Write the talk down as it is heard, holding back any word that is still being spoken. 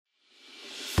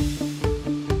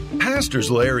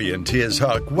Pastors Larry and Tiz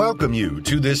Huck welcome you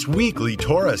to this weekly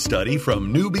Torah study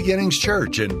from New Beginnings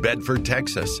Church in Bedford,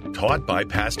 Texas, taught by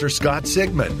Pastor Scott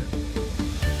Sigmund.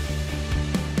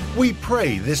 We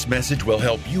pray this message will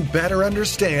help you better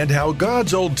understand how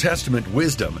God's Old Testament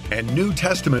wisdom and New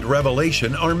Testament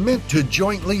revelation are meant to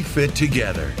jointly fit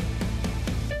together.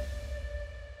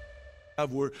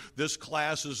 This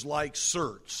class is like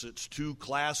certs. It's two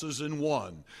classes in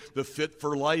one. The Fit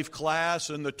for Life class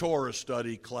and the Torah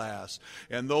study class.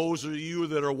 And those of you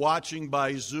that are watching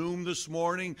by Zoom this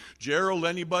morning, Gerald,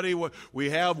 anybody,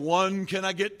 we have one, can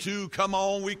I get two? Come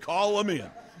on, we call them in.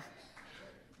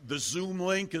 The Zoom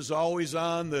link is always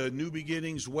on the New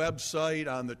Beginnings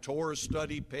website, on the Torah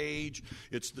study page.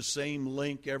 It's the same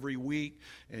link every week,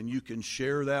 and you can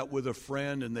share that with a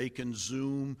friend, and they can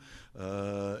Zoom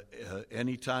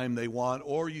anytime they want.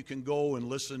 Or you can go and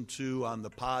listen to on the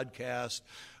podcast.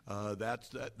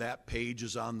 That page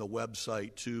is on the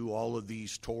website too. All of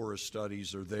these Torah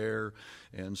studies are there.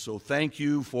 And so thank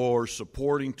you for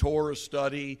supporting Torah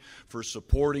study, for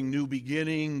supporting New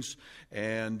Beginnings,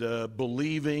 and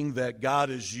believing that God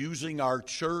is using our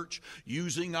church,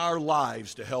 using our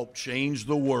lives to help change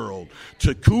the world.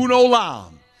 Tikkun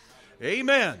Olam.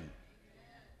 Amen.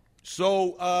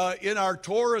 So in our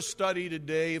Torah study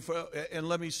today, and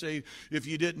let me say, if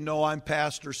you didn't know, I'm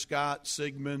Pastor Scott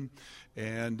Sigmund,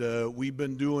 and we've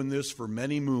been doing this for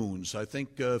many moons, I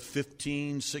think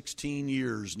 15, 16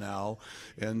 years now.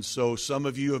 And so some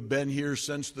of you have been here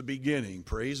since the beginning.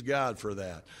 Praise God for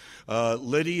that.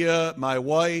 Lydia, my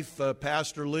wife,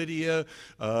 Pastor Lydia,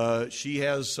 she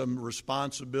has some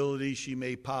responsibility. She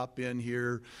may pop in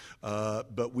here.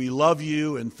 But we love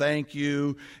you and thank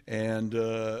you. And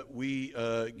we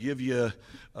give you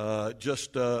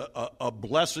just a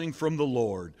blessing from the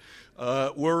Lord.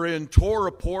 We're in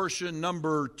Torah portion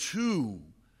number 2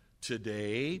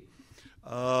 today,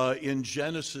 in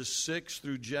Genesis 6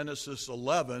 through Genesis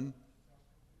 11.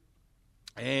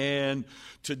 And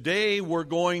today we're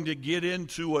going to get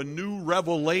into a new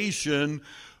revelation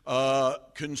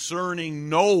concerning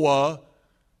Noah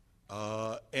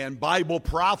and Bible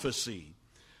prophecy.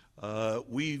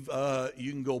 You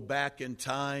can go back in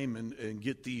time and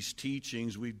get these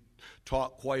teachings. We've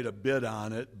taught quite a bit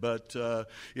on it, but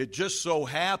it just so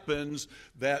happens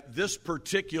that this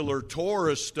particular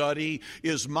Torah study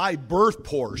is my birth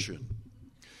portion.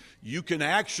 You can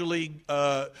actually,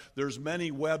 there's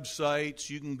many websites.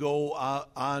 You can go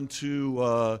onto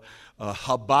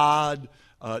Chabad.org,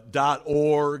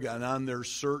 and on their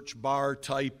search bar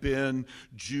type in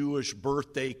Jewish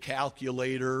birthday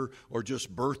calculator or just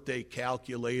birthday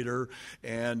calculator,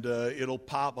 and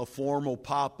a form will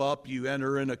pop up. You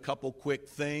enter in a couple quick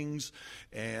things,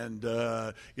 and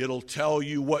it'll tell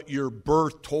you what your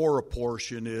birth Torah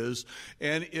portion is.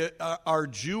 And our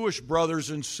Jewish brothers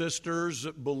and sisters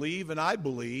believe, and I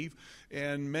believe,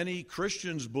 and many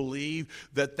Christians believe,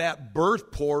 that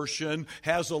birth portion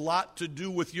has a lot to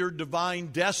do with your divine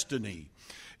destiny.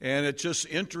 And it's just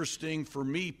interesting for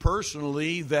me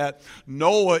personally that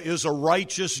Noah is a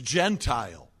righteous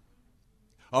Gentile,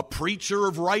 a preacher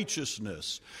of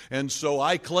righteousness. And so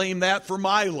I claim that for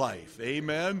my life.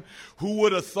 Amen. Who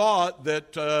would have thought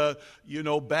that,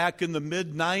 back in the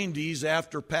mid-90s,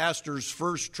 after Pastor's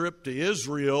first trip to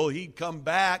Israel, he'd come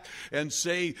back and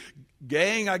say,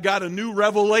 "Gang, I got a new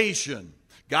revelation.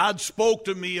 God spoke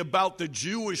to me about the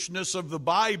Jewishness of the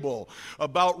Bible,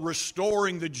 about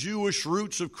restoring the Jewish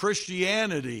roots of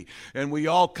Christianity." And we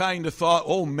all kind of thought,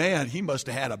 oh man, he must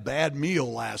have had a bad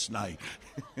meal last night.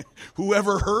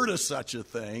 Whoever heard of such a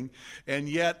thing? And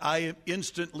yet I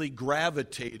instantly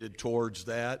gravitated towards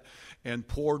that and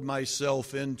poured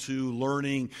myself into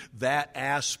learning that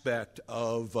aspect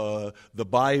of the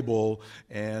Bible.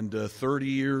 And 30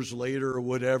 years later or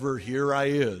whatever, here I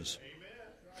is.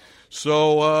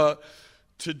 So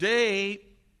today,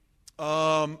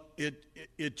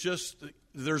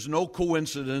 there's no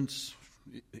coincidence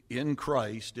in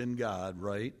Christ, in God,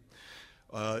 right?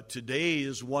 Today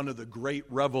is one of the great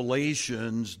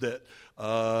revelations that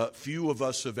few of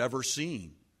us have ever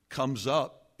seen. Comes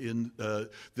up in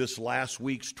this last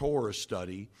week's Torah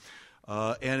study.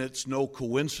 And it's no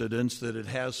coincidence that it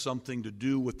has something to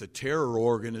do with the terror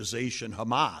organization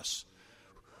Hamas.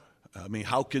 I mean,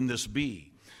 how can this be?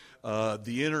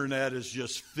 The internet is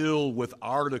just filled with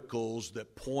articles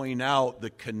that point out the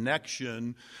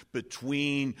connection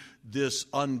between this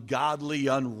ungodly,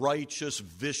 unrighteous,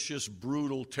 vicious,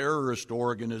 brutal terrorist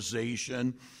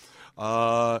organization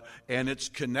and its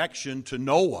connection to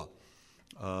Noah,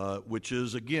 which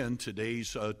is, again,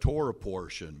 today's Torah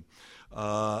portion.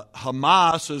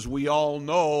 Hamas, as we all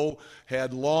know,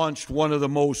 had launched one of the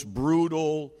most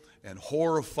brutal and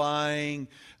horrifying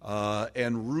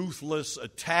and ruthless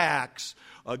attacks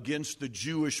against the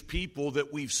Jewish people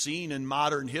that we've seen in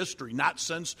modern history. Not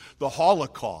since the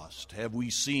Holocaust have we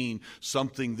seen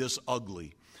something this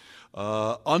ugly.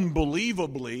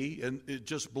 Unbelievably, and it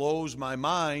just blows my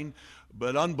mind,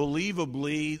 but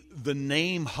unbelievably, the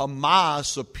name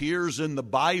Hamas appears in the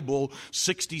Bible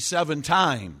 67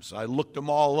 times. I looked them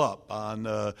all up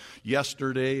on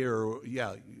yesterday,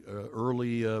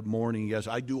 early morning. Yes,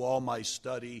 I do all my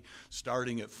study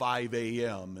starting at 5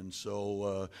 a.m. And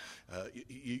so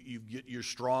you get your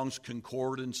Strong's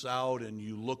Concordance out and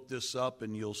you look this up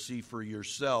and you'll see for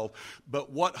yourself.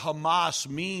 But what Hamas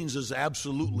means is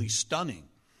absolutely stunning.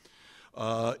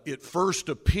 It first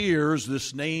appears,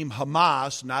 this name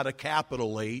Hamas, not a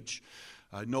capital H.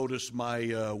 I notice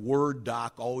my Word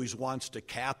doc always wants to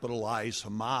capitalize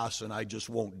Hamas, and I just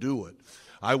won't do it.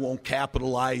 I won't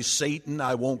capitalize Satan.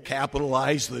 I won't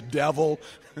capitalize the devil,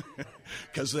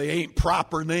 because they ain't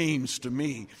proper names to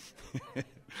me.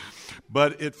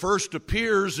 But it first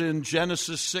appears in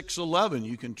Genesis 6:11.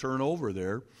 You can turn over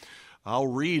there. I'll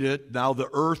read it. Now the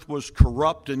earth was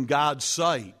corrupt in God's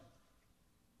sight,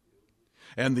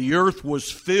 and the earth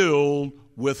was filled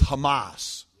with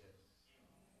Hamas,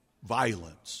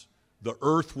 violence. The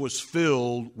earth was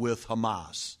filled with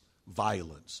Hamas,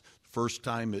 violence. First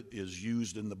time it is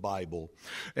used in the Bible.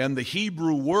 And the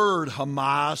Hebrew word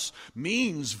Hamas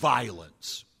means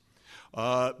violence.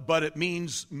 But it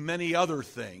means many other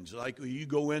things. Like you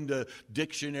go into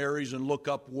dictionaries and look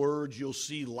up words, you'll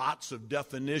see lots of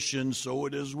definitions. So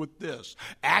it is with this.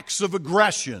 Acts of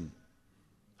aggression.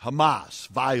 Hamas,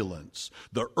 violence.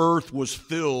 The earth was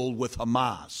filled with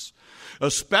Hamas,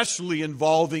 especially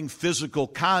involving physical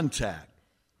contact.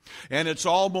 And it's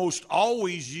almost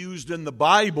always used in the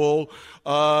Bible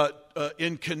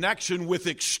in connection with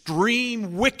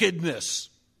extreme wickedness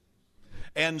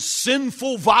and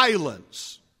sinful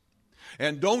violence.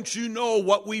 And don't you know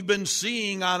what we've been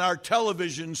seeing on our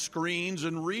television screens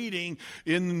and reading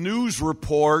in news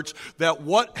reports, that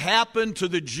what happened to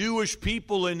the Jewish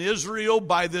people in Israel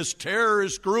by this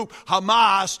terrorist group,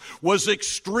 Hamas, was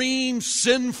extreme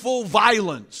sinful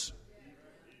violence.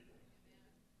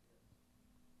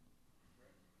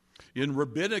 In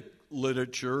rabbinic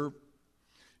literature,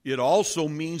 it also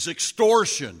means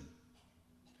extortion,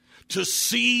 to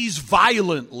seize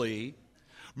violently,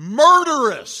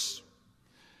 murderous,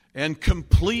 and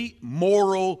complete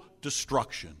moral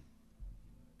destruction.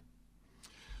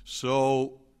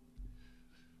 So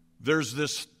there's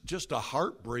this just a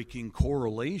heartbreaking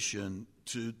correlation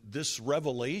to this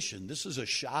revelation. This is a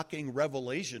shocking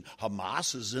revelation.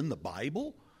 Hamas is in the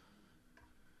Bible.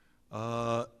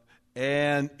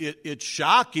 And it's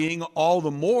shocking all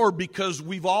the more because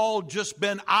we've all just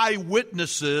been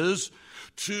eyewitnesses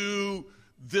to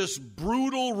this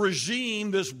brutal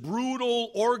regime, this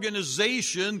brutal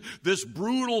organization, this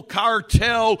brutal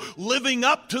cartel living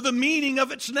up to the meaning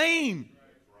of its name.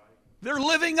 They're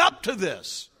living up to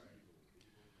this.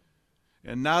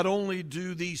 And not only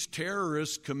do these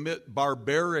terrorists commit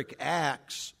barbaric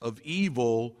acts of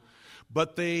evil,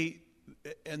 but they,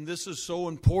 and this is so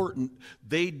important,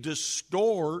 they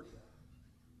distort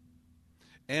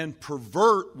and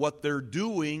pervert what they're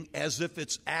doing as if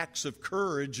it's acts of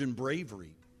courage and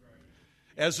bravery.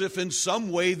 As if in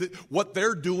some way that what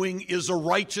they're doing is a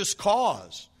righteous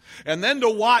cause. And then to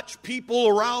watch people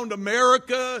around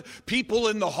America, people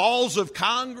in the halls of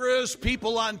Congress,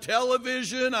 people on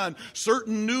television, on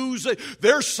certain news,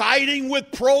 they're siding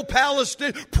with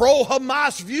pro-Palestine,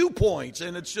 pro-Hamas viewpoints.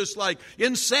 And it's just like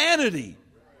insanity.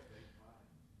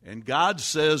 And God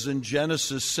says in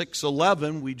Genesis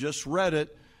 6:11, we just read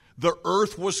it, the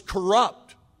earth was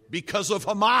corrupt because of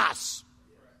Hamas.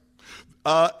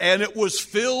 And it was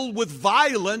filled with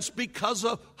violence because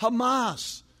of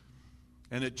Hamas.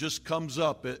 And it just comes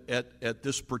up at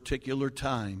this particular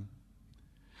time.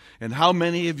 And how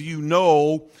many of you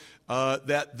know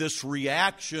that this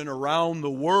reaction around the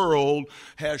world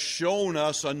has shown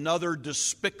us another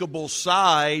despicable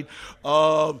side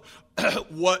of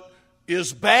what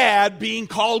is bad being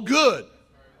called good?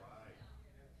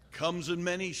 Comes in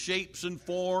many shapes and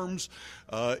forms.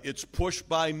 It's pushed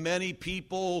by many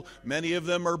people. Many of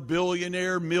them are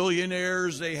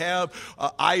millionaires. They have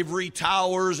ivory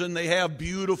towers and they have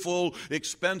beautiful,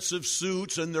 expensive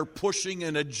suits, and they're pushing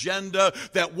an agenda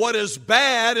that what is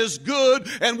bad is good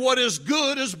and what is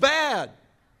good is bad.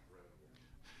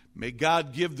 May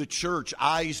God give the church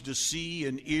eyes to see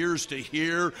and ears to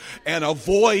hear and a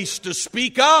voice to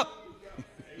speak up.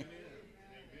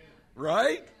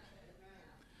 Right?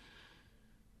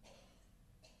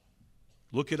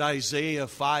 Look at Isaiah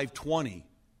 5:20.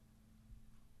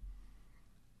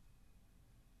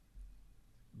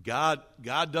 God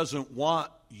doesn't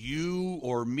want you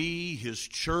or me, His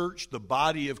church, the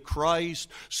body of Christ,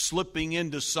 slipping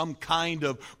into some kind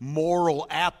of moral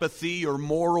apathy or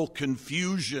moral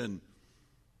confusion.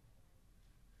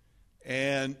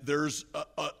 And there's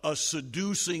a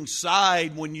seducing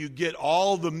side when you get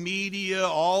all the media,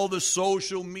 all the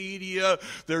social media.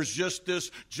 There's just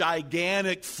this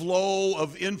gigantic flow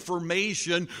of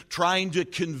information trying to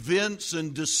convince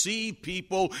and deceive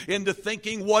people into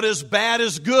thinking what is bad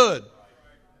is good.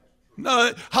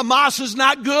 No, Hamas is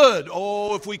not good.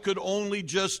 Oh, if we could only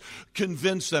just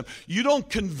convince them. You don't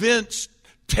convince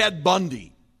Ted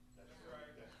Bundy.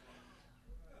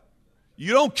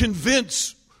 You don't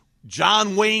convince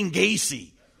John Wayne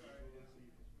Gacy.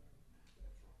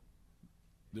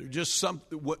 They're just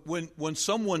something. When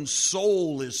someone's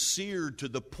soul is seared to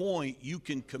the point you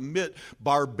can commit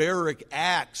barbaric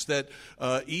acts that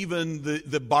even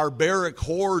the barbaric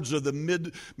hordes of the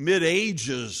mid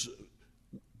ages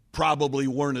probably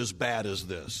weren't as bad as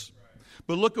this.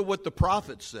 But look at what the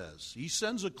prophet says. He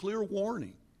sends a clear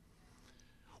warning.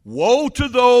 Woe to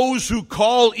those who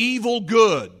call evil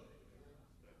good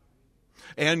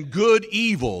and good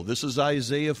evil. This is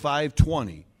Isaiah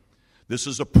 5:20. This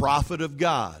is a prophet of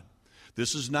God.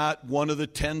 This is not one of the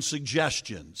 10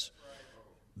 suggestions.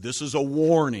 This is a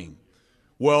warning.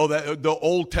 Well, the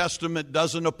Old Testament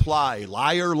doesn't apply.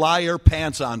 Liar, liar,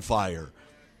 pants on fire.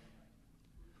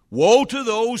 Woe to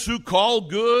those who call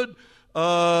good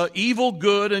evil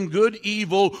good and good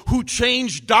evil, who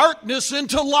change darkness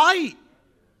into light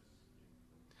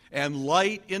and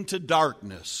light into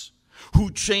darkness,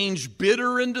 who change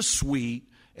bitter into sweet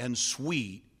and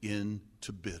sweet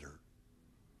into bitter.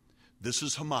 This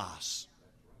is Hamas.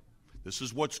 This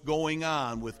is what's going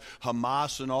on with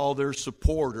Hamas and all their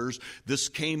supporters. This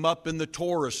came up in the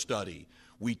Torah study.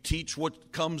 We teach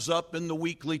what comes up in the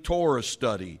weekly Torah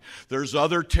study. There's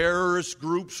other terrorist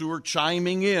groups who are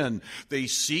chiming in. They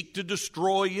seek to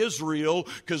destroy Israel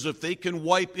because if they can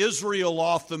wipe Israel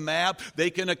off the map,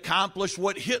 they can accomplish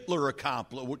what Hitler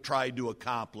tried to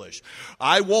accomplish.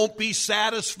 I won't be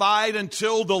satisfied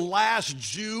until the last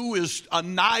Jew is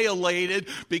annihilated,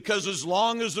 because as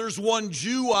long as there's one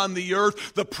Jew on the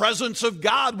earth, the presence of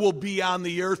God will be on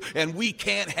the earth, and we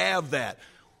can't have that.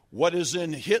 What is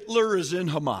in Hitler is in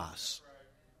Hamas.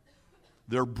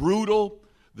 They're brutal,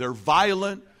 they're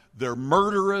violent, they're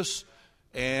murderous,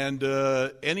 and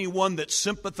anyone that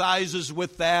sympathizes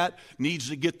with that needs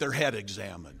to get their head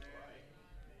examined.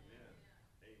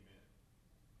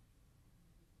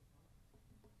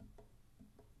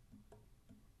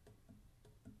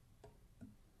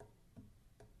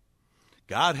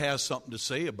 God has something to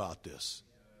say about this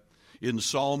in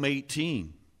Psalm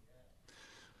 18.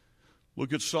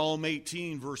 Look at Psalm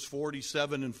 18, verse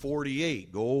 47 and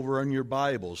 48. Go over on your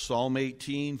Bible. Psalm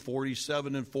 18,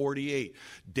 47 and 48.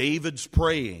 David's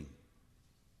praying.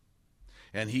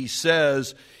 And he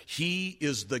says, He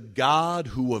is the God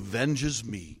who avenges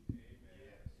me.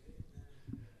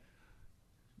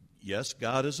 Yes,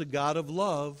 God is a God of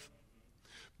love.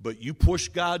 But you push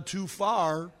God too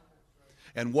far.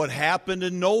 And what happened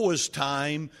in Noah's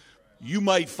time, you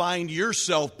might find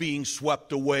yourself being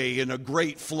swept away in a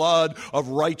great flood of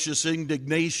righteous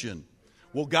indignation.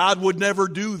 Well, God would never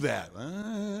do that.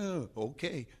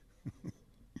 Okay.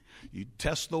 You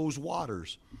test those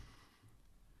waters.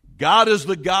 God is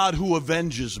the God who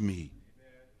avenges me.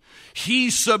 He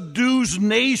subdues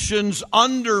nations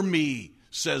under me,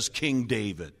 says King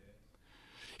David.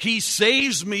 He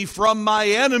saves me from my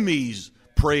enemies,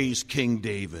 praise King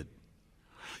David.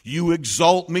 You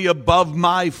exalt me above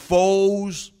my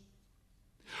foes.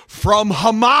 From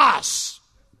Hamas.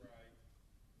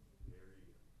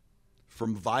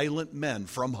 From violent men.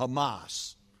 From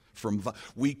Hamas.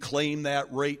 We claim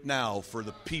that right now for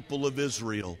the people of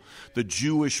Israel. The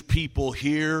Jewish people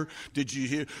here. Did you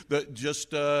hear that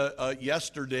just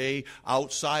yesterday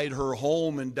outside her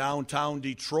home in downtown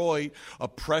Detroit, a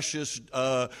precious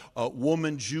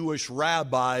woman Jewish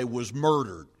rabbi was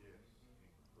murdered.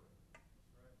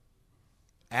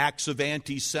 Acts of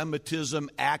anti-Semitism,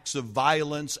 acts of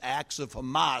violence, acts of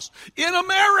Hamas in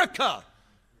America.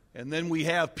 And then we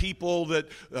have people that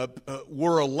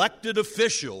were elected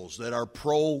officials that are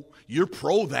you're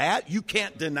pro that? You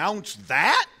can't denounce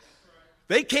that?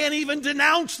 They can't even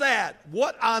denounce that.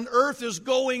 What on earth is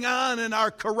going on in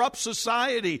our corrupt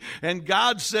society? And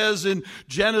God says in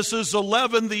Genesis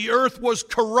 11, the earth was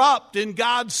corrupt in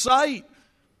God's sight.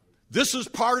 This is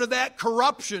part of that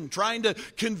corruption, trying to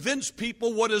convince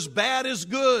people what is bad is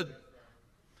good.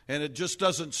 And it just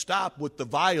doesn't stop with the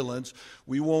violence.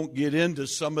 We won't get into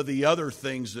some of the other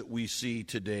things that we see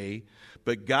today.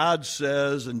 But God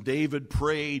says, and David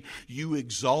prayed, you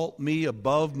exalt me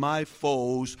above my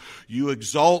foes. You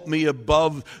exalt me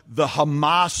above the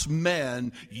Hamas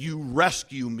men. You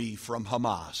rescue me from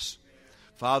Hamas.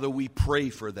 Father, we pray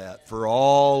for that, for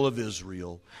all of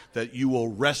Israel, that you will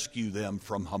rescue them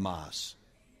from Hamas.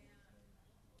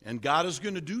 And God is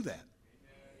going to do that.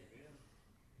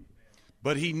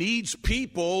 But he needs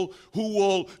people who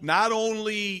will not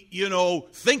only,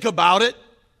 think about it,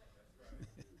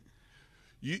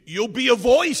 you'll be a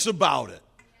voice about it.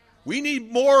 We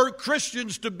need more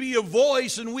Christians to be a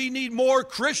voice, and we need more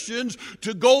Christians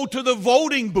to go to the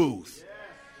voting booth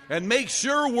and make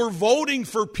sure we're voting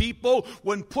for people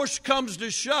when push comes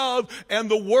to shove and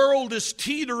the world is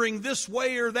teetering this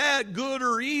way or that, good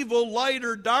or evil, light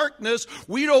or darkness.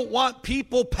 We don't want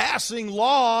people passing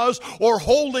laws or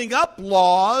holding up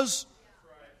laws.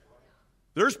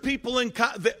 There's people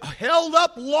that held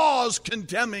up laws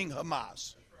condemning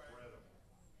Hamas.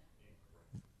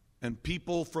 And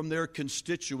people from their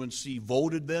constituency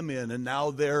voted them in, and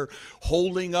now they're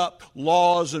holding up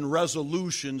laws and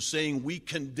resolutions saying we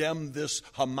condemn this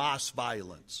Hamas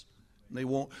violence. And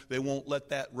they won't let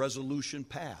that resolution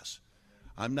pass.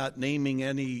 I'm not naming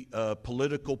any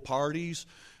political parties,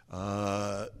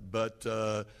 but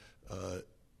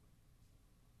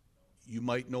you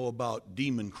might know about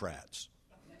Democrats.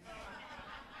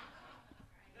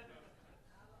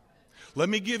 Let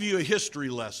me give you a history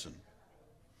lesson.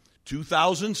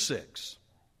 2006,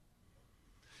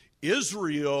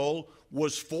 Israel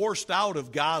was forced out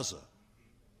of Gaza.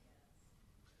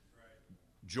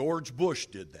 George Bush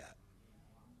did that.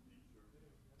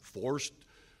 Forced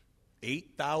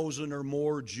 8,000 or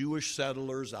more Jewish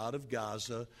settlers out of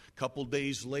Gaza. A couple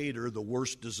days later, the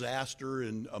worst disaster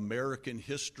in American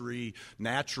history,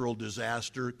 natural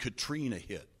disaster, Katrina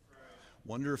hit.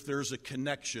 Wonder if there's a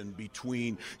connection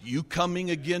between you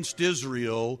coming against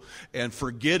Israel and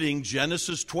forgetting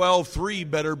Genesis 12:3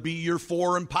 better be your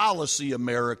foreign policy,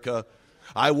 America.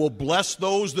 I will bless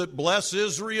those that bless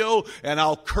Israel, and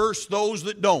I'll curse those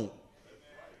that don't.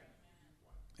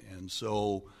 And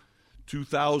so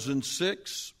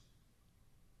 2006,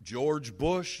 George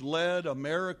Bush led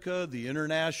America, the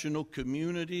international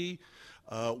community,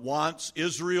 wants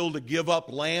Israel to give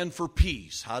up land for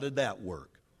peace. How did that work?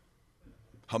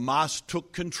 Hamas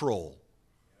took control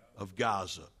of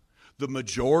Gaza. The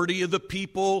majority of the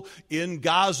people in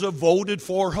Gaza voted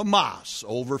for Hamas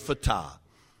over Fatah.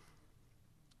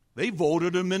 They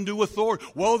voted them into authority.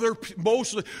 Well, they're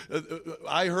mostly,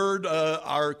 I heard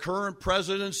our current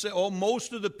president say,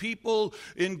 most of the people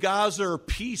in Gaza are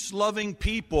peace-loving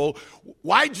people.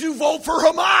 Why'd you vote for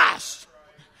Hamas?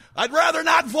 I'd rather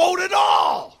not vote at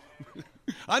all.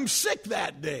 I'm sick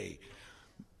that day.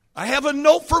 I have a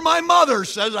note for my mother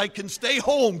says I can stay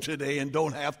home today and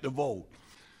don't have to vote.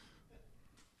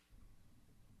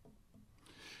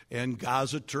 And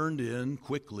Gaza turned in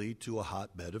quickly to a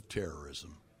hotbed of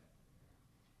terrorism.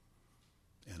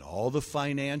 And all the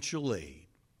financial aid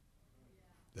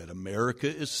that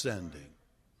America is sending,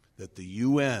 that the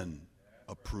UN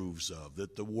approves of,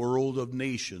 that the world of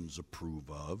nations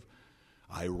approve of,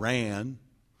 Iran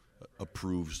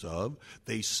approves of,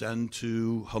 they send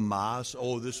to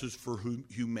Hamas, this is for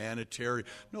humanitarian.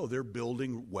 No, they're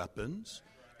building weapons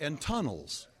and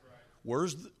tunnels.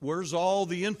 Where's all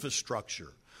the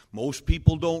infrastructure? Most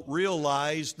people don't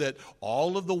realize that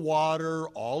all of the water,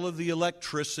 all of the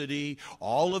electricity,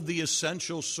 all of the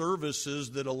essential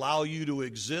services that allow you to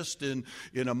exist in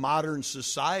a modern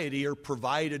society are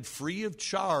provided free of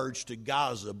charge to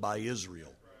Gaza by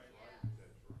Israel.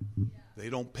 They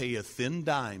don't pay a thin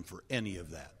dime for any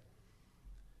of that.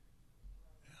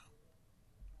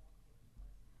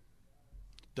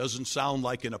 Doesn't sound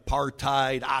like an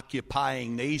apartheid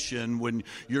occupying nation when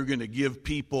you're going to give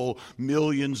people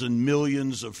millions and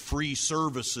millions of free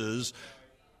services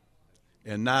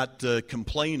and not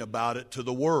complain about it to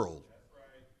the world.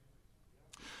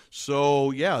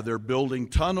 So, they're building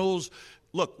tunnels.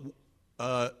 Look,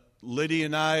 Lydia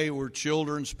and I were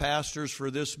children's pastors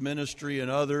for this ministry and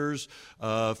others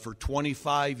for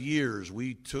 25 years.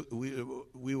 We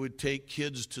would take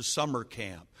kids to summer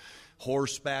camp,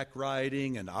 horseback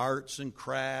riding and arts and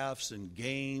crafts and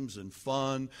games and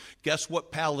fun. Guess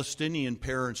what Palestinian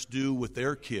parents do with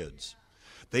their kids?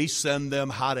 They send them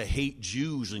how to hate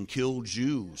Jews and kill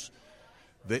Jews.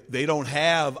 They don't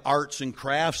have arts and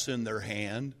crafts in their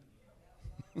hand.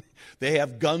 They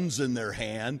have guns in their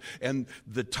hand, and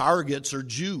the targets are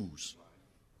Jews.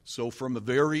 So from a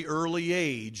very early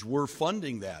age, we're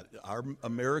funding that. Our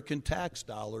American tax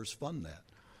dollars fund that.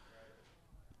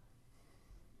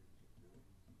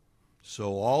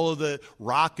 So all of the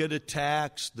rocket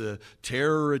attacks, the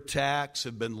terror attacks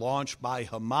have been launched by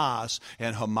Hamas,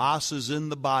 and Hamas is in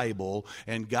the Bible,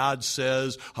 and God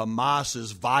says Hamas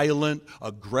is violent,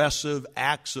 aggressive,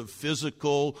 acts of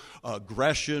physical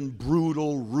aggression,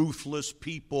 brutal, ruthless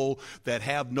people that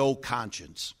have no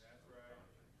conscience.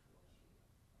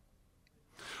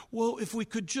 Well, if we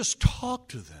could just talk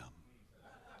to them.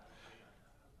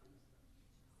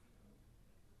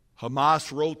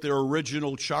 Hamas wrote their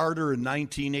original charter in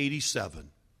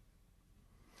 1987.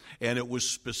 And it was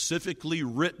specifically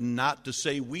written not to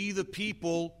say, we the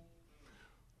people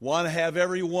want to have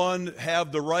everyone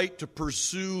have the right to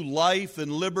pursue life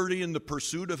and liberty in the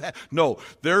pursuit of no,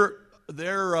 their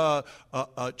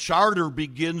charter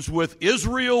begins with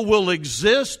Israel will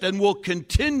exist and will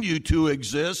continue to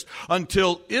exist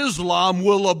until Islam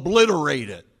will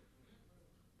obliterate it.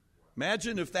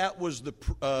 Imagine if that was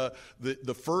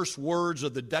the first words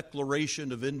of the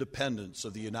Declaration of Independence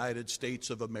of the United States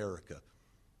of America.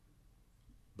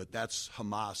 But that's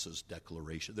Hamas's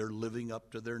declaration. They're living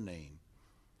up to their name.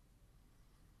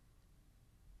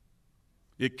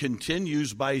 It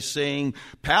continues by saying,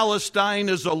 Palestine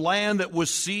is a land that was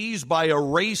seized by a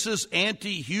racist,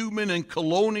 anti-human, and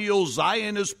colonial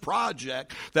Zionist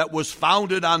project that was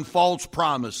founded on false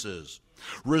promises.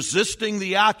 Resisting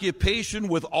the occupation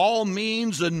with all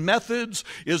means and methods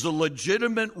is a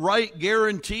legitimate right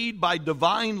guaranteed by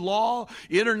divine law,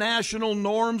 international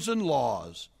norms, and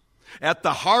laws. At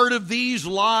the heart of these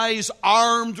lies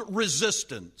armed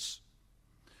resistance,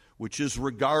 which is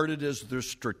regarded as their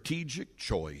strategic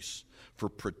choice for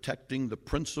protecting the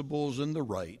principles and the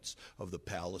rights of the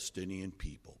Palestinian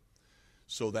people.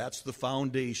 So that's the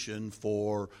foundation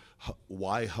for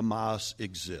why Hamas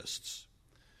exists.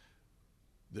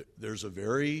 There's a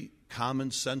very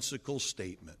commonsensical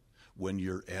statement. When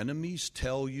your enemies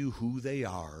tell you who they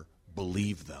are,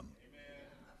 believe them.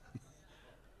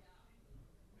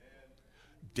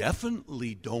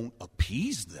 Definitely don't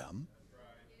appease them.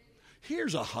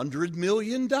 Here's $100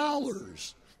 million.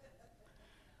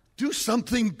 Do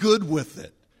something good with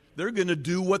it. They're going to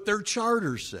do what their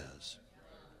charter says.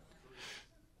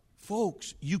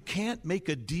 Folks, you can't make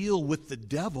a deal with the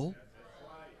devil,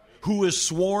 who is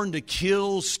sworn to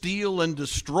kill, steal, and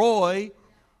destroy.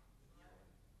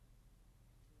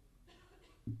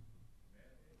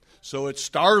 So it's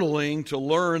startling to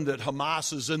learn that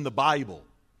Hamas is in the Bible,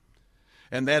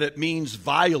 and that it means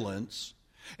violence,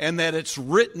 and that it's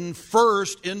written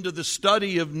first into the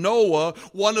study of Noah.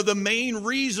 One of the main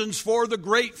reasons for the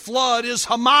great flood is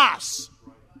Hamas.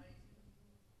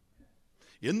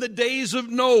 In the days of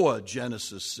Noah,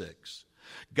 Genesis 6,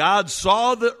 God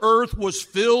saw the earth was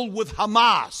filled with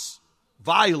Hamas,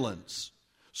 violence.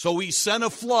 So he sent a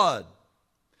flood.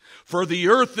 For the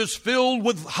earth is filled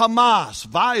with Hamas,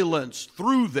 violence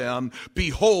through them.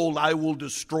 Behold, I will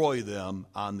destroy them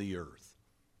on the earth.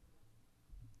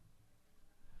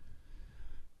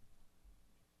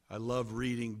 I love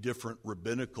reading different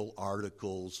rabbinical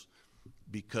articles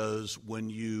because when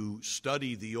you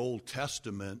study the Old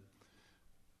Testament,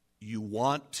 you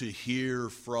want to hear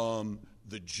from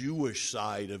the Jewish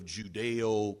side of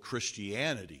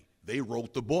Judeo-Christianity. They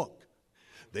wrote the book.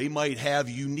 They might have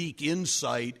unique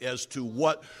insight as to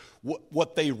what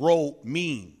they wrote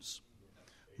means.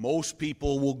 Most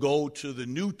people will go to the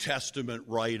New Testament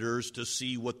writers to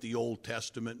see what the Old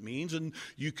Testament means, and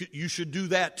you should do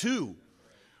that too.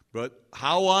 But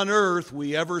how on earth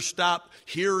we ever stop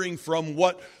hearing from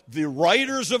what the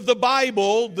writers of the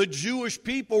Bible, the Jewish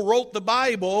people wrote the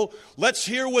Bible, let's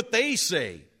hear what they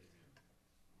say.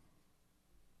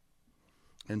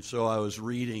 And so I was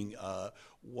reading,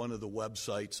 one of the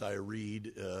websites I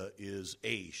read is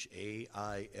Aish,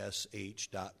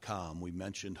 AISH.com. We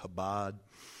mentioned Chabad,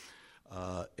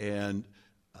 and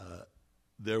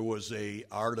there was an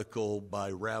article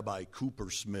by Rabbi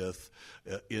Cooper Smith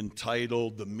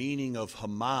entitled The Meaning of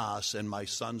Hamas and My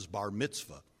Son's Bar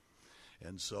Mitzvah.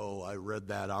 And so I read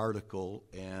that article,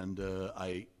 and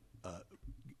I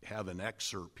have an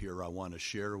excerpt here I want to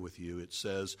share with you. It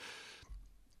says,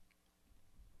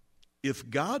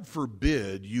 if God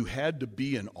forbid you had to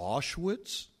be in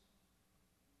Auschwitz,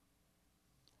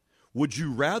 would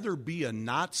you rather be a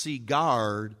Nazi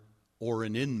guard or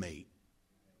an inmate?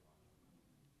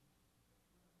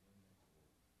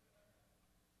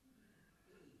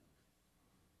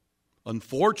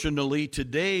 Unfortunately,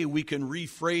 today we can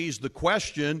rephrase the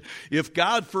question, if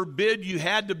God forbid you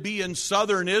had to be in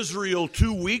southern Israel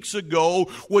 2 weeks ago,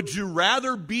 would you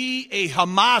rather be a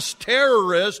Hamas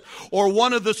terrorist or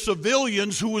one of the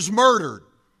civilians who was murdered?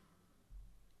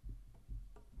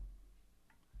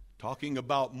 Talking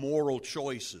about moral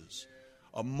choices.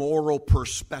 a moral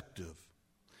perspective.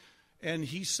 And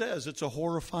he says it's a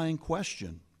horrifying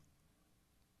question,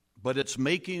 but it's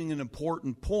making an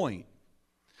important point.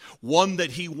 One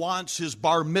that he wants his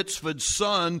bar mitzvahed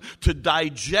son to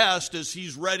digest as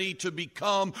he's ready to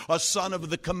become a son of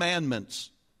the commandments.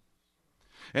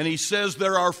 And he says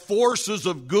there are forces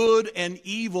of good and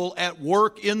evil at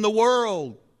work in the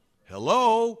world.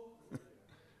 Hello?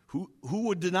 Who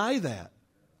would deny that?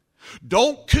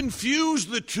 Don't confuse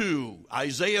the two.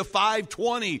 Isaiah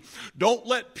 5:20. Don't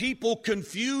let people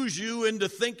confuse you into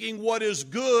thinking what is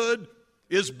good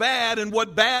is bad and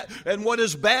what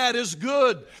is bad is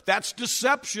good. That's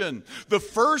deception. The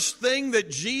first thing that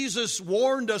Jesus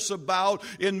warned us about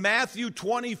in Matthew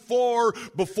 24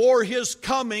 before his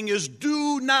coming is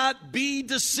do not be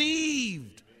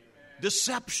deceived.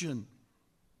 Deception.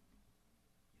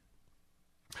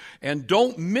 And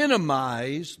don't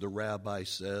minimize, the rabbi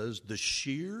says, the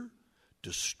sheer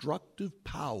destructive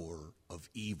power of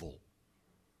evil.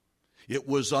 It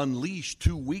was unleashed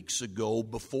 2 weeks ago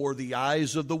before the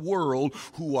eyes of the world,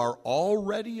 who are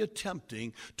already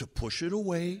attempting to push it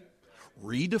away,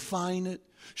 redefine it,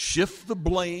 shift the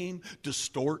blame,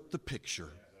 distort the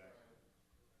picture.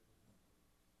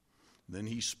 Then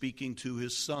he's speaking to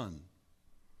his son,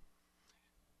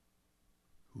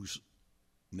 whose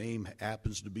name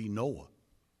happens to be Noah.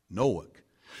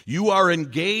 You are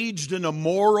engaged in a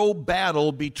moral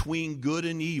battle between good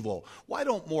and evil. Why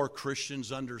don't more Christians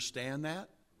understand that?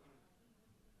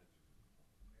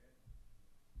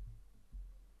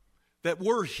 That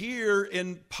we're here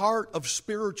in part of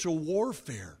spiritual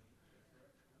warfare.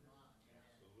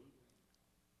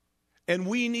 And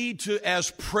we need to,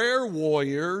 as prayer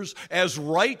warriors, as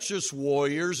righteous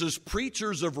warriors, as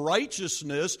preachers of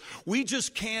righteousness, we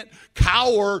just can't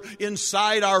cower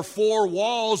inside our four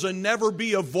walls and never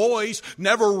be a voice,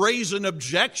 never raise an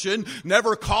objection,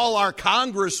 never call our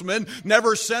congressman,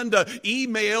 never send an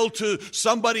email to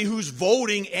somebody who's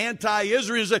voting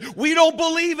anti-Israel and say, we don't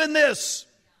believe in this.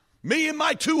 Me and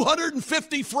my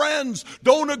 250 friends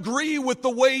don't agree with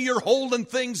the way you're holding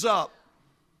things up.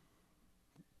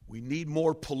 We need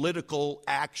more political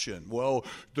action. Well,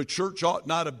 the church ought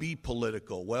not to be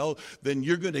political. Well, then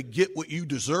you're going to get what you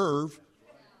deserve.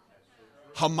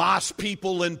 Hamas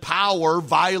people in power,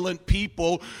 violent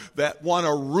people that want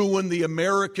to ruin the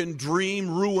American dream,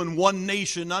 ruin one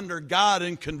nation under God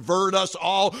and convert us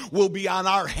all, will be on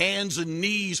our hands and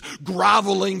knees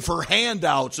groveling for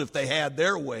handouts if they had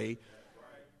their way.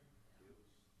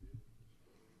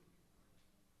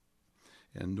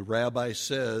 And the rabbi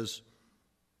says,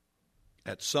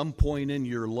 at some point in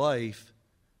your life,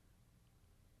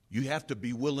 you have to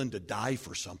be willing to die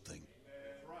for something.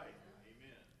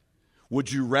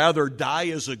 Would you rather die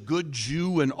as a good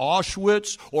Jew in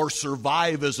Auschwitz or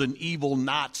survive as an evil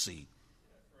Nazi?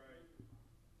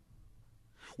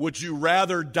 Would you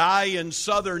rather die in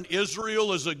southern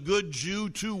Israel as a good Jew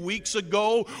 2 weeks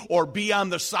ago or be on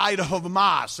the side of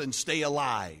Hamas and stay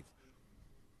alive?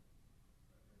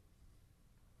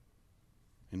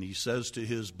 And he says to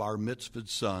his bar mitzvahed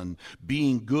son,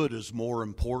 being good is more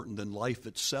important than life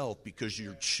itself because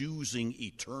you're choosing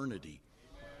eternity.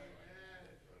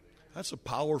 That's a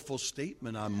powerful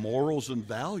statement on morals and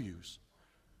values.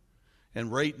 And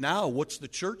right now, what's the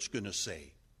church going to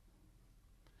say?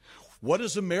 What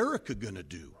is America going to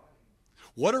do?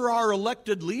 What are our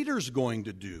elected leaders going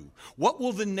to do? What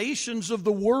will the nations of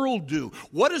the world do?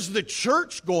 What is the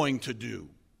church going to do?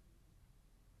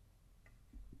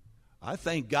 I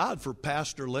thank God for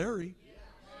Pastor Larry.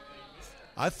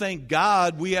 I thank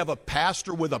God we have a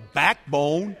pastor with a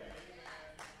backbone.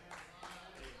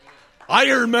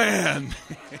 Iron Man.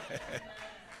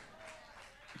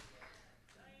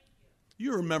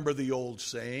 You remember the old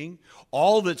saying,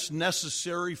 all that's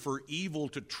necessary for evil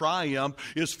to triumph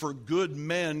is for good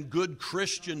men, good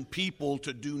Christian people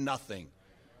to do nothing.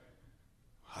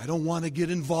 I don't want to get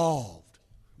involved.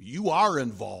 You are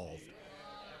involved.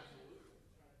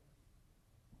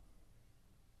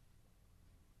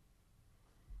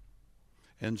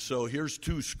 And so here's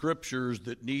two scriptures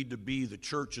that need to be the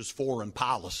church's foreign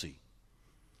policy.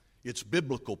 It's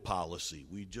biblical policy.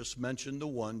 We just mentioned the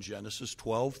one, Genesis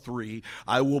 12:3.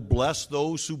 I will bless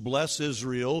those who bless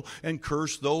Israel and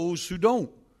curse those who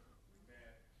don't.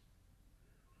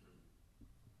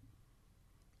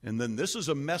 And then this is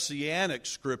a messianic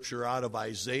scripture out of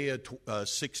Isaiah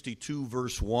 62,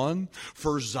 verse 1.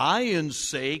 For Zion's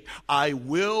sake, I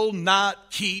will not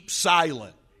keep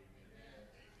silent.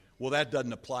 Well, that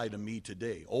doesn't apply to me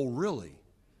today. Oh, really?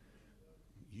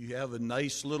 You have a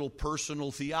nice little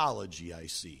personal theology, I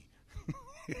see.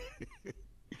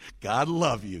 God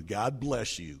love you. God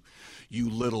bless you,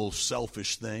 you little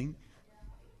selfish thing.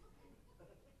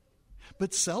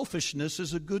 But selfishness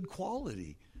is a good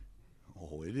quality.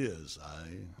 Oh, it is.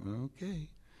 Okay.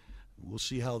 We'll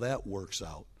see how that works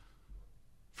out.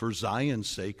 For Zion's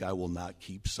sake, I will not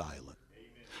keep silent.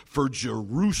 For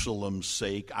Jerusalem's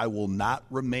sake, I will not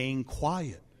remain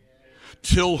quiet.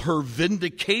 Till her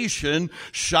vindication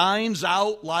shines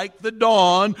out like the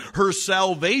dawn, her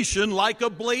salvation like a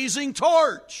blazing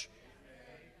torch.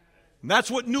 And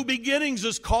that's what New Beginnings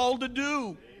is called to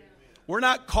do. We're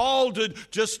not called to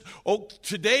just,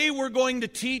 today we're going to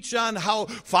teach on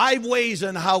 5 ways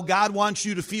on how God wants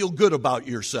you to feel good about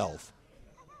yourself.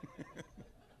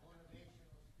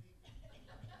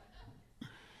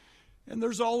 And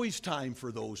there's always time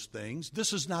for those things.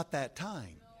 This is not that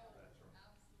time.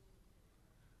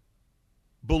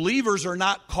 Believers are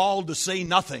not called to say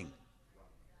nothing.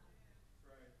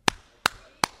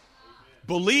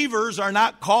 Believers are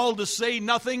not called to say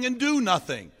nothing and do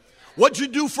nothing. What'd you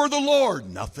do for the Lord?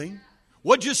 Nothing.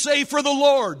 What'd you say for the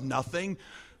Lord? Nothing.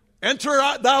 Enter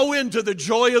thou into the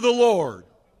joy of the Lord.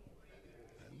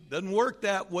 Doesn't work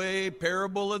that way.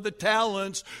 Parable of the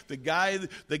talents. The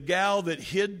gal that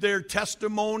hid their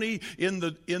testimony in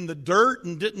the dirt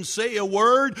and didn't say a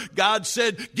word. God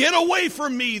said, "Get away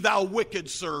from me, thou wicked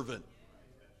servant."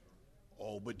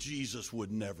 Oh, but Jesus would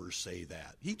never say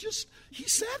that. He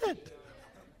said it.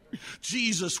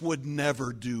 Jesus would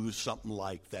never do something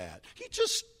like that. He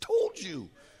just told you.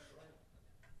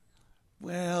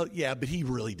 Well, yeah, but he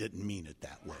really didn't mean it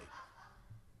that way.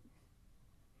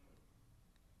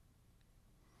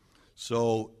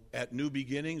 So at New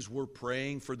Beginnings, we're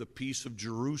praying for the peace of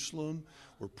Jerusalem.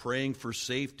 We're praying for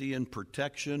safety and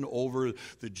protection over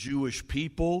the Jewish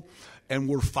people. And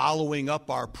we're following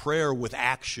up our prayer with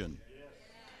action.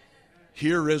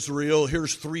 Here, Israel,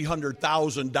 here's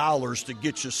 $300,000 to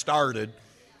get you started.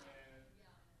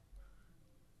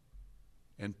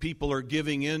 And people are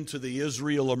giving into the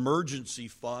Israel Emergency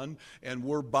Fund, and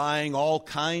we're buying all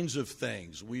kinds of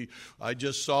things. I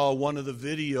just saw one of the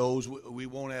videos. We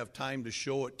won't have time to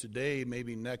show it today,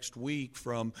 maybe next week,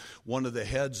 from one of the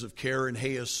heads of Karen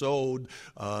Hayesod,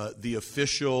 the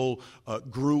official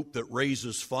group that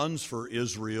raises funds for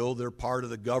Israel. They're part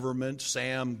of the government.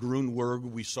 Sam Grunberg,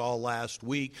 we saw last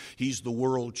week, he's the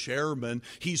world chairman.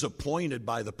 He's appointed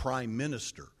by the prime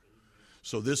minister.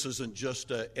 So this isn't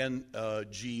just a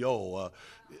NGO,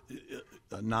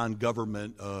 a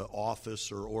non-government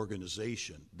office or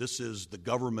organization. This is the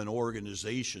government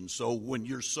organization. So when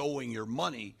you're sowing your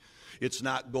money, it's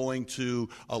not going to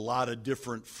a lot of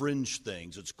different fringe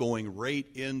things. It's going right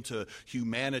into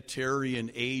humanitarian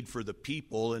aid for the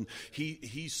people. And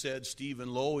he said,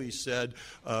 Stephen Lowe, said,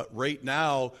 right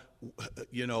now,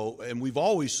 and we've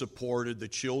always supported the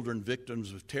Children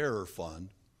Victims of Terror Fund.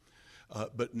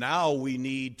 But now we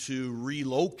need to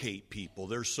relocate people.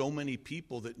 There's so many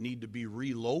people that need to be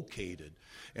relocated.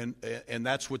 And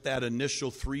that's what that initial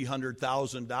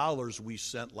 $300,000 we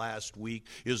sent last week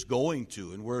is going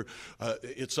to. And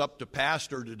it's up to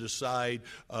Pastor to decide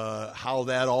how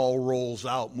that all rolls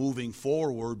out moving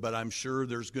forward, but I'm sure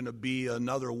there's going to be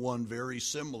another one very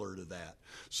similar to that.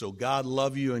 So God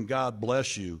love you and God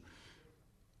bless you.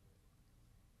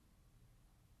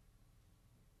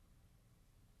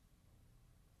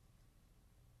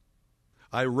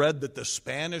 I read that the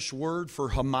Spanish word for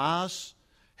Hamas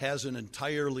has an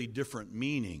entirely different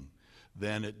meaning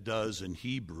than it does in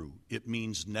Hebrew. It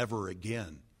means never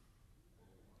again.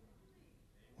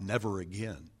 Never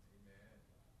again.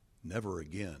 Never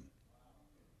again.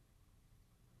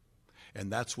 And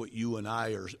that's what you and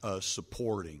I are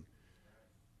supporting.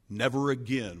 Never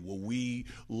again will we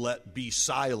be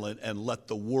silent and let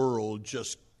the world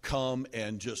just come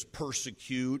and just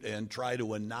persecute and try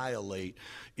to annihilate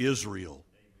Israel.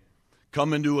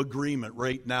 Come into agreement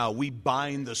right now. We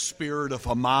bind the spirit of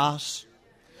Hamas.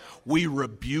 We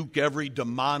rebuke every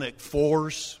demonic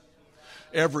force.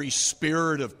 Every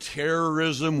spirit of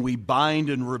terrorism, we bind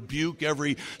and rebuke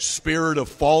every spirit of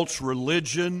false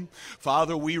religion.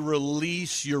 Father, we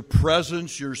release your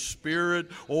presence, your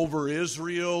spirit over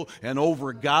Israel and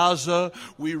over Gaza.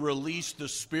 We release the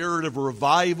spirit of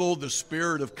revival, the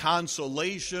spirit of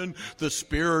consolation, the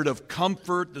spirit of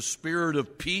comfort, the spirit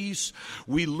of peace.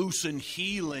 We loosen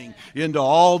healing into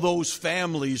all those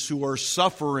families who are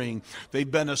suffering.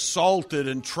 They've been assaulted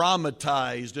and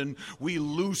traumatized, and we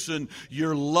loosen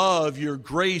your love, your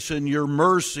grace, and your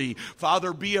mercy.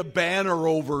 Father, be a banner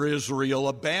over Israel,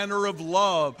 a banner of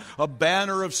love, a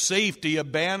banner of safety, a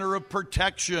banner of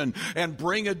protection, and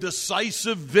bring a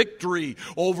decisive victory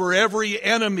over every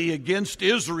enemy against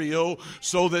Israel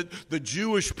so that the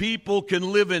Jewish people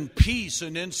can live in peace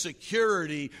and in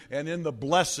security and in the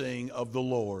blessing of the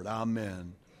Lord.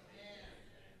 Amen.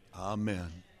 Amen.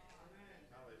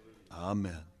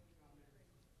 Amen.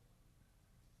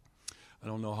 I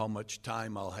don't know how much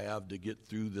time I'll have to get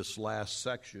through this last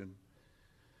section.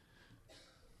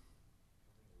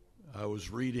 I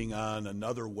was reading on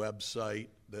another website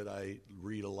that I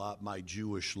read a lot,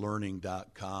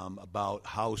 myjewishlearning.com, about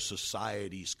how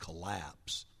societies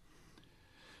collapse.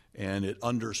 And it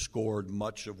underscored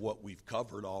much of what we've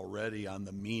covered already on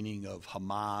the meaning of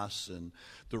Hamas and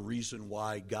the reason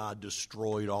why God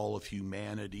destroyed all of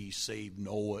humanity, save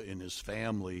Noah and his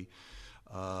family.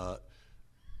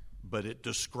 But it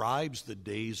describes the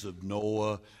days of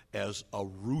Noah as a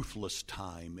ruthless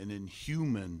time, an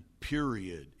inhuman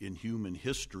period in human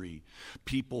history,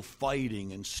 people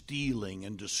fighting and stealing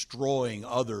and destroying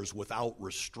others without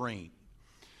restraint.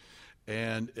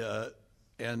 And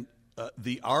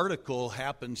the article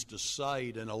happens to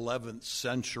cite an 11th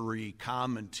century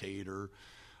commentator,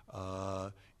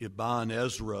 Ibn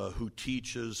Ezra, who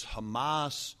teaches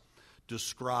Hamas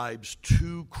describes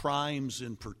two crimes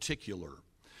in particular: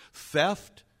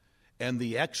 theft and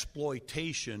the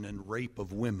exploitation and rape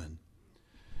of women.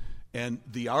 And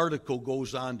the article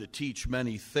goes on to teach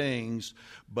many things,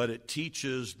 but it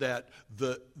teaches that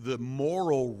the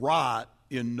moral rot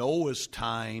in Noah's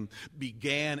time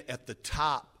began at the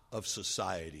top of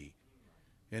society.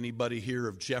 Anybody hear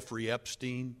of Jeffrey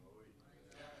Epstein?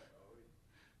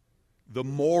 The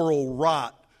moral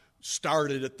rot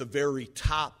started at the very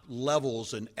top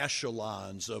levels and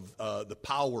echelons of the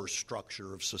power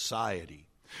structure of society.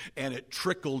 And it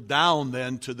trickled down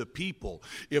then to the people.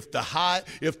 If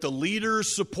the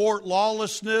leaders support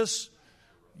lawlessness,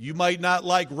 you might not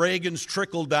like Reagan's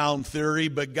trickle-down theory,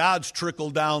 but God's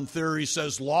trickle-down theory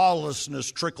says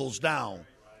lawlessness trickles down.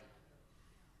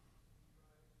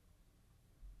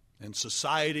 And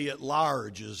society at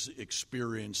large is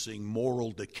experiencing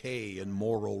moral decay and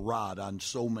moral rot on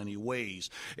so many ways.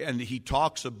 And he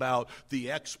talks about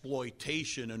the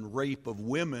exploitation and rape of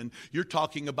women. You're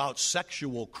talking about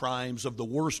sexual crimes of the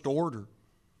worst order.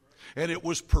 And it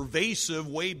was pervasive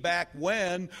way back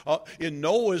when, in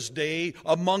Noah's day,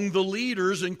 among the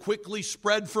leaders, and quickly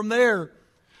spread from there.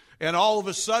 And all of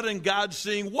a sudden, God's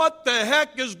saying, what the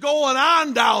heck is going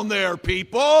on down there,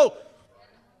 people?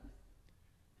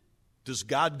 Does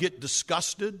God get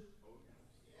disgusted?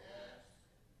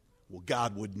 Well,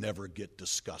 God would never get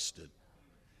disgusted.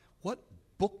 What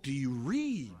book do you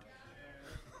read?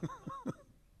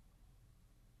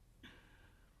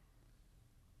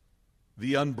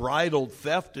 The unbridled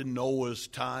theft in Noah's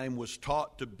time was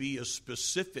taught to be a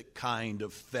specific kind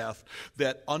of theft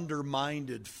that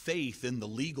undermined faith in the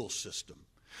legal system,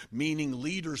 meaning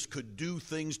leaders could do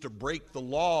things to break the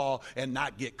law and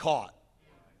not get caught.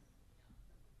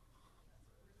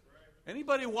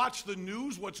 Anybody watch the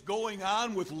news, what's going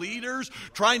on with leaders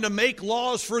trying to make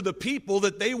laws for the people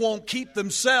that they won't keep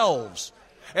themselves?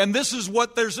 And this is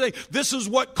what they're saying. This is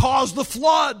what caused the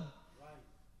flood.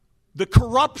 The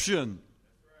corruption.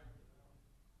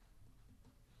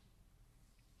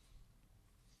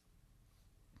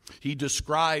 He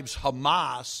describes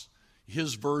Hamas,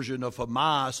 his version of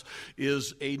Hamas,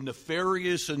 is a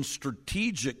nefarious and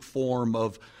strategic form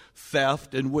of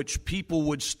theft in which people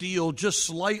would steal just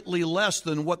slightly less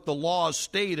than what the law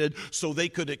stated so they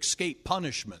could escape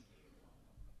punishment.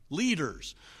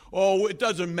 Leaders. Oh, it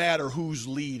doesn't matter who's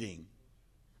leading.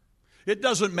 It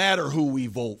doesn't matter who we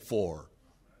vote for.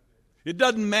 It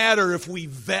doesn't matter if we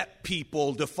vet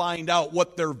people to find out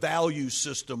what their value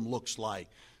system looks like.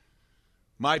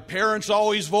 My parents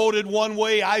always voted one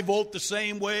way, I vote the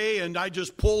same way, and I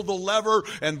just pull the lever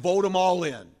and vote them all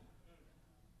in.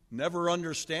 Never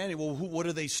understanding, well, what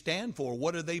do they stand for?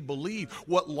 What do they believe?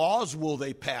 What laws will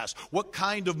they pass? What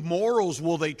kind of morals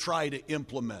will they try to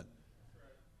implement?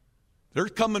 They're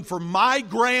coming for my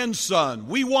grandson.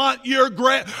 I want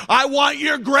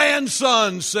your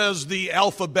grandson, says the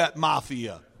alphabet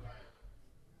mafia.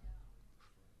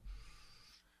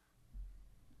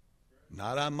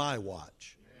 Not on my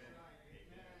watch.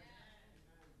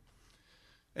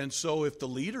 And so if the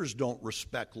leaders don't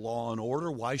respect law and order,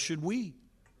 why should we?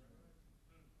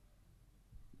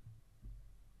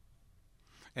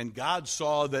 And God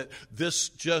saw that this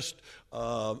just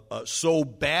so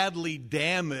badly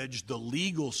damaged the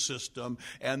legal system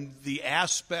and the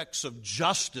aspects of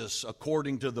justice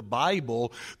according to the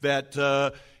Bible that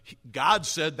God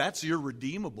said that's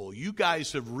irredeemable. You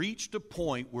guys have reached a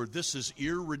point where this is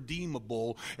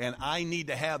irredeemable, and I need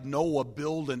to have Noah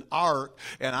build an ark,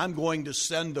 and I'm going to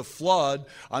send a flood.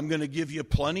 I'm going to give you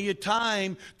plenty of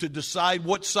time to decide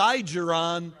what side you're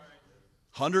on.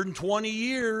 120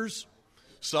 years.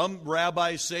 Some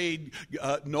rabbis say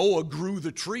Noah grew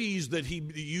the trees that he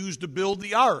used to build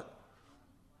the ark.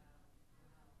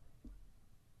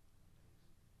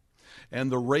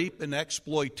 And the rape and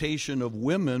exploitation of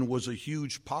women was a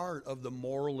huge part of the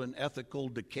moral and ethical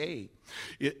decay.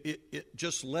 It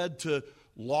just led to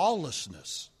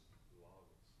lawlessness.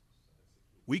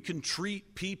 We can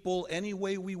treat people any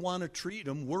way we want to treat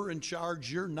them. We're in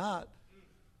charge, you're not.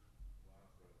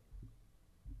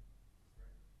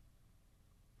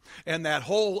 And that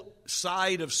whole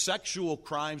side of sexual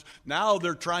crimes, now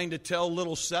they're trying to tell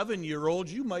little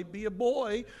 7-year-olds, you might be a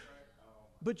boy,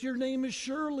 but your name is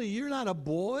Shirley. You're not a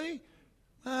boy.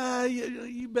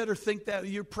 You better think that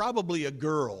you're probably a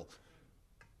girl.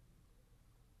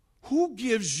 Who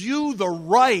gives you the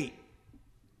right?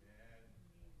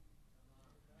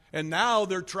 And now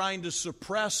they're trying to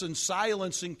suppress and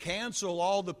silence and cancel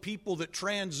all the people that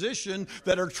transition,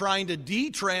 that are trying to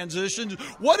detransition.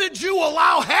 What did you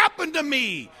allow happen to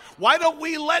me? Why don't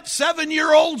we let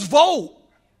 7-year-olds vote?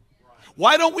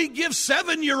 Why don't we give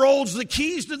 7-year-olds the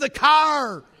keys to the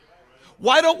car?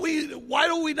 Why don't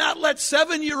we not let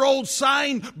 7-year-olds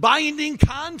sign binding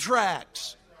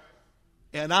contracts?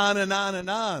 And on and on and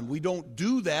on. We don't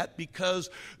do that because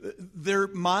their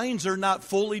minds are not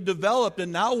fully developed.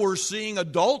 And now we're seeing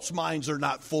adults' minds are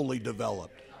not fully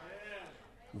developed.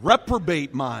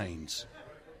 Reprobate minds.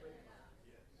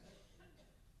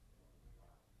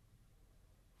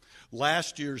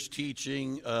 Last year's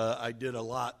teaching, I did a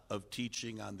lot of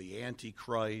teaching on the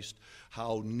Antichrist,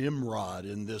 how Nimrod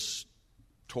in this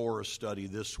Torah study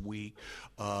this week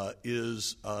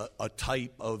is a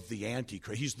type of the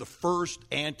Antichrist. He's the first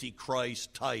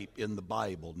Antichrist type in the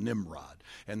Bible, Nimrod.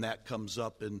 And that comes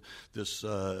up in this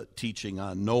teaching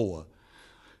on Noah.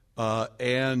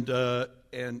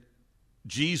 And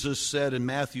Jesus said in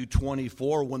Matthew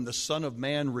 24, when the Son of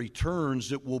Man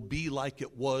returns, it will be like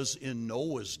it was in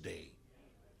Noah's day.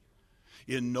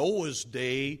 In Noah's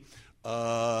day,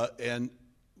 and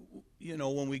you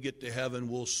know, when we get to heaven,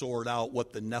 we'll sort out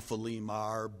what the Nephilim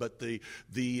are. But the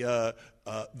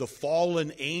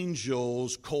fallen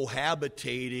angels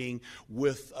cohabitating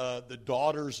with the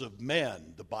daughters of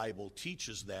men, the Bible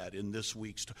teaches that in this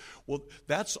week's. Well,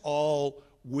 that's all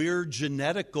weird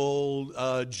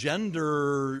genetical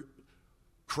gender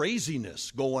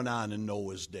craziness going on in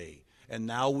Noah's day. And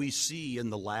now we see in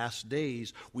the last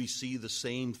days, we see the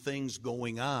same things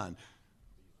going on.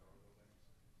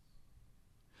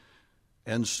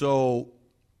 And so,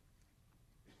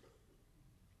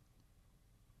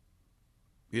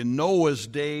 in Noah's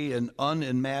day, an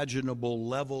unimaginable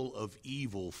level of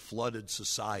evil flooded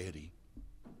society.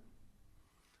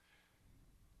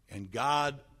 And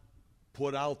God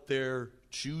put out there,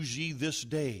 choose ye this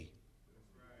day.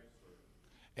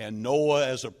 And Noah,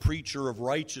 as a preacher of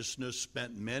righteousness,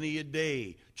 spent many a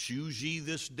day, choose ye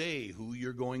this day who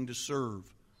you're going to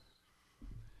serve.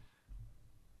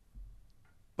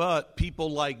 But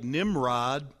people like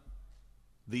Nimrod,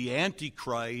 the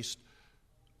Antichrist,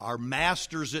 are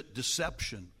masters at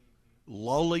deception,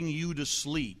 lulling you to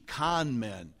sleep, con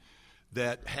men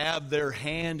that have their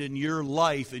hand in your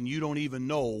life and you don't even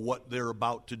know what they're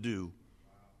about to do.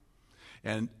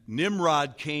 And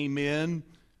Nimrod came in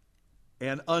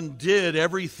and undid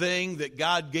everything that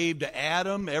God gave to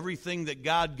Adam, everything that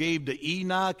God gave to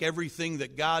Enoch, everything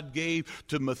that God gave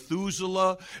to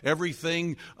Methuselah,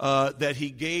 everything that he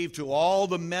gave to all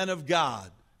the men of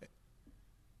God.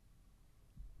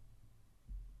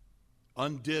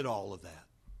 Undid all of that.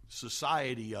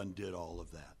 Society undid all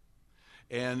of that.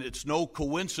 And it's no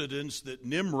coincidence that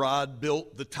Nimrod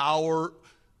built the Tower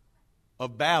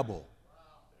of Babel.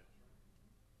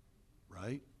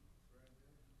 Right?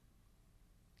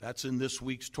 That's in this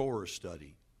week's Torah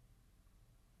study.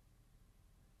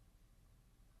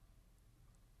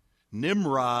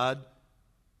 Nimrod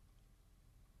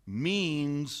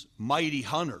means mighty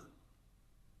hunter.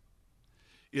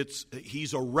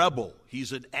 He's a rebel.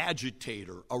 He's an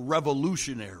agitator, a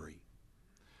revolutionary.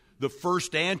 The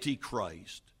first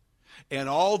Antichrist. And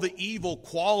all the evil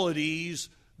qualities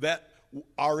that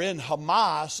are in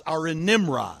Hamas are in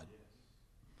Nimrod,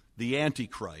 the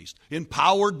Antichrist.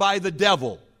 Empowered by the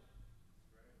devil.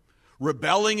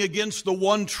 Rebelling against the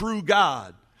one true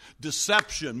God.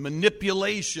 Deception,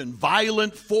 manipulation,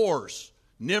 violent force.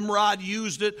 Nimrod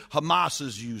used it, Hamas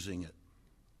is using it.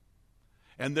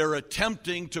 And they're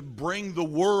attempting to bring the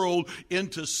world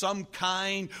into some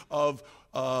kind of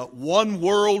one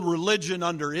world religion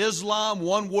under Islam,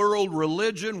 one world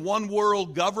religion, one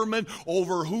world government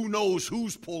over who knows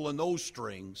who's pulling those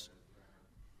strings.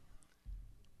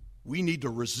 We need to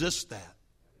resist that.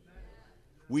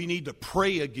 We need to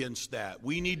pray against that.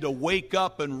 We need to wake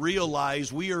up and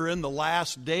realize we are in the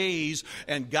last days,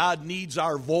 and God needs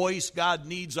our voice. God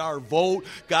needs our vote.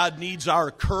 God needs our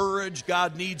courage.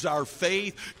 God needs our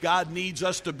faith. God needs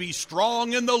us to be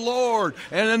strong in the Lord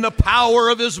and in the power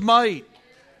of His might.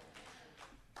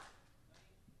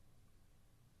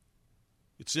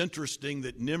 It's interesting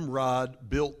that Nimrod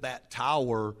built that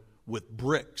tower with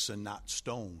bricks and not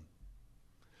stone.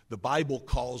 The Bible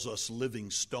calls us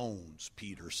living stones,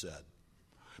 Peter said.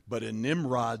 But in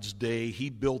Nimrod's day, he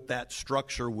built that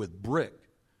structure with brick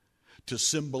to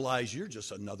symbolize you're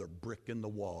just another brick in the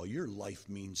wall. Your life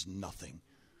means nothing.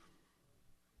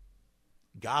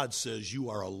 God says you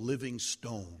are a living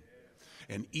stone.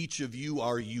 And each of you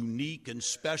are unique and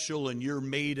special, and you're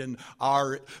made in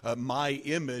my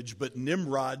image. But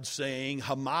Nimrod's saying,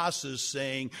 Hamas is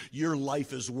saying, your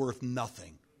life is worth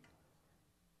nothing.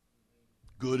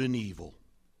 Good and evil.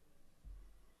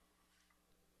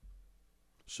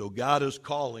 So God is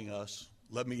calling us.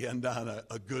 Let me end on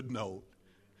a good note.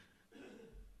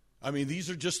 I mean,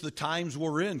 these are just the times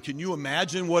we're in. Can you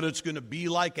imagine what it's going to be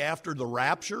like after the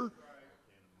rapture?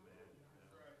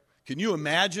 Can you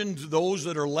imagine those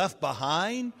that are left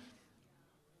behind?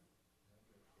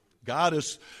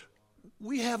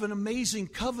 We have an amazing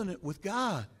covenant with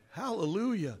God.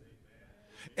 Hallelujah.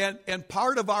 And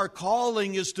part of our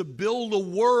calling is to build a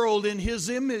world in His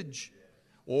image.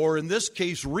 Or in this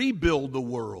case, rebuild the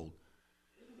world.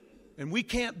 And we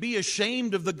can't be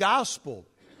ashamed of the gospel.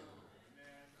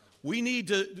 We need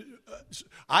to...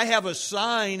 I have a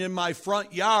sign in my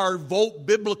front yard, vote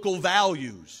biblical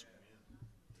values.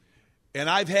 And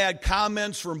I've had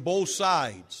comments from both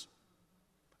sides.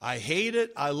 I hate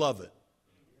it, I love it.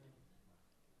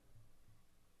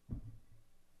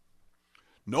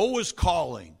 Noah's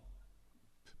calling,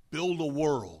 build a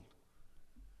world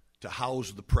to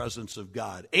house the presence of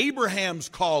God. Abraham's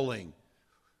calling,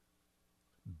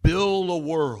 build a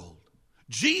world.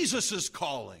 Jesus'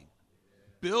 calling,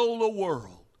 build a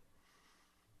world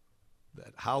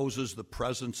that houses the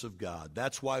presence of God.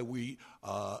 That's why we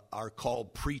are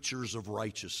called preachers of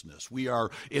righteousness. We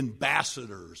are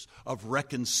ambassadors of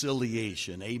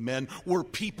reconciliation. Amen. We're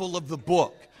people of the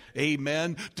book.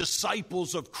 Amen.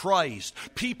 Disciples of Christ.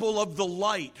 People of the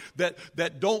light that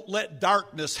don't let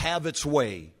darkness have its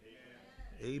way.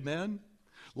 Amen.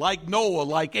 Like Noah,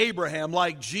 like Abraham,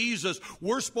 like Jesus,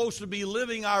 we're supposed to be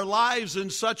living our lives in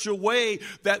such a way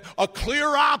that a clear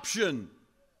option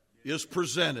is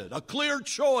presented. A clear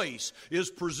choice is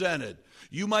presented.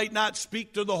 You might not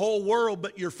speak to the whole world,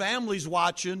 but your family's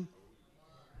watching.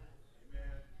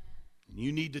 And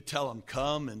you need to tell them,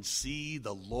 come and see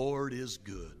the Lord is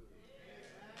good.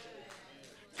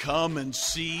 Come and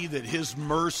see that His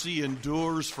mercy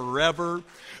endures forever,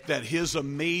 that His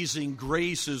amazing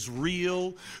grace is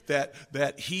real,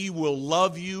 that He will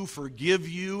love you, forgive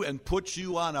you, and put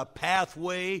you on a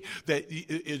pathway that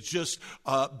is just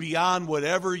beyond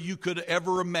whatever you could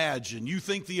ever imagine. You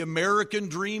think the American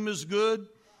dream is good?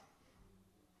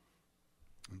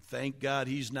 And thank God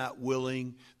He's not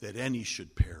willing that any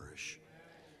should perish.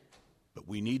 But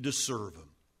we need to serve Him.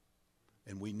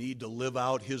 And we need to live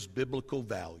out His biblical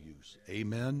values.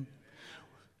 Amen.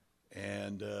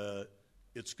 And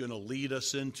it's going to lead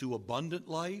us into abundant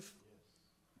life,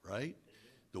 right?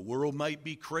 The world might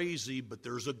be crazy, but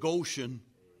there's a Goshen.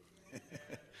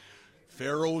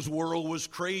 Pharaoh's world was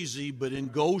crazy, but in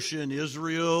Goshen,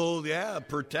 Israel,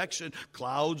 protection,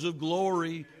 clouds of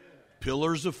glory,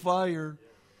 pillars of fire.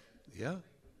 Yeah.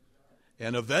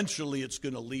 And eventually it's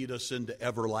going to lead us into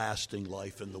everlasting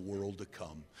life in the world to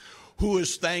come. Who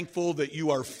is thankful that you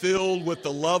are filled with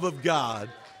the love of God?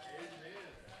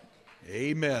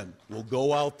 Amen. We'll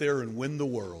go out there and win the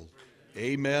world.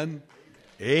 Amen.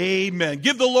 Amen.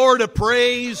 Give the Lord a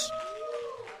praise.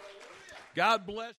 God bless.